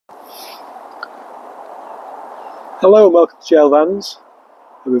Hello and welcome to JL Vans,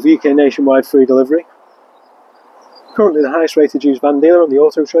 with UK nationwide free delivery. Currently the highest rated used van dealer on the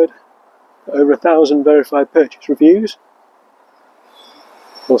Auto Trader, over 1,000 verified purchase reviews.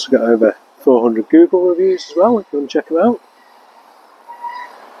 Also got over 400 Google reviews as well if you want to check them out.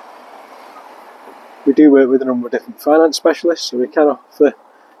 We do work with a number of different finance specialists, so we can offer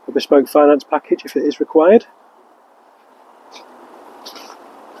a bespoke finance package if it is required.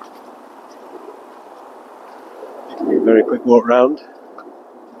 Just give you a very quick walk round.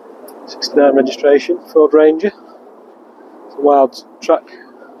 69 registration, Ford Ranger. It's a Wild Track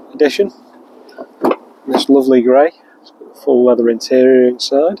edition. This lovely grey. It's got a full leather interior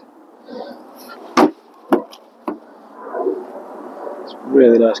inside. It's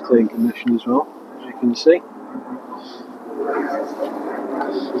really nice clean condition as well, as you can see.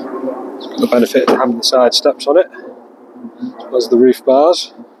 It's got the benefit of having the side steps on it, as well as the roof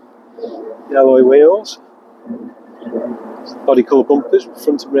bars, the alloy wheels, body colour bumpers with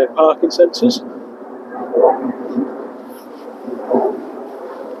front and rear parking sensors.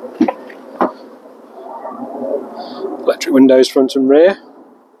 Electric windows front and rear.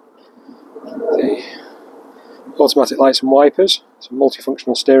 The automatic lights and wipers. It's a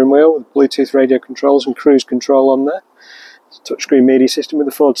multifunctional steering wheel with Bluetooth radio controls and cruise control on there. It's a touchscreen media system with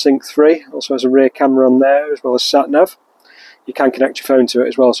the Ford Sync 3. Also has a rear camera on there as well as sat nav. You can connect your phone to it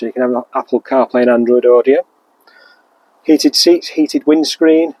as well, so you can have Apple CarPlay and Android Audio. Heated seats, heated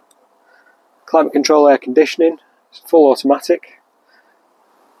windscreen, climate control, air conditioning. It's full automatic.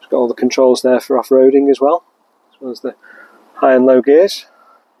 It's got all the controls there for off-roading as well as the high and low gears.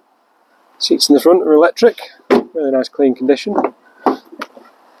 Seats in the front are electric, really nice clean condition.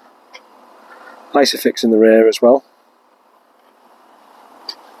 Isofix in the rear as well.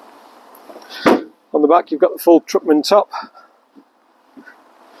 On the back you've got the full Truckman top.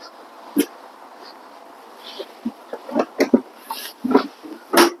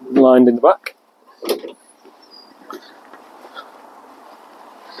 Lined in the back.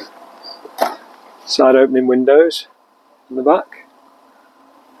 Side opening windows in the back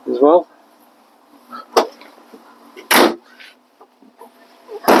as well.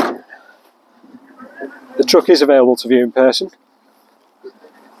 The truck is available to view in person.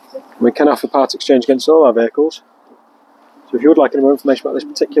 We can offer part exchange against all our vehicles. So if you would like any more information about this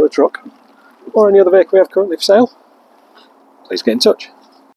particular truck or any other vehicle we have currently for sale, please get in touch.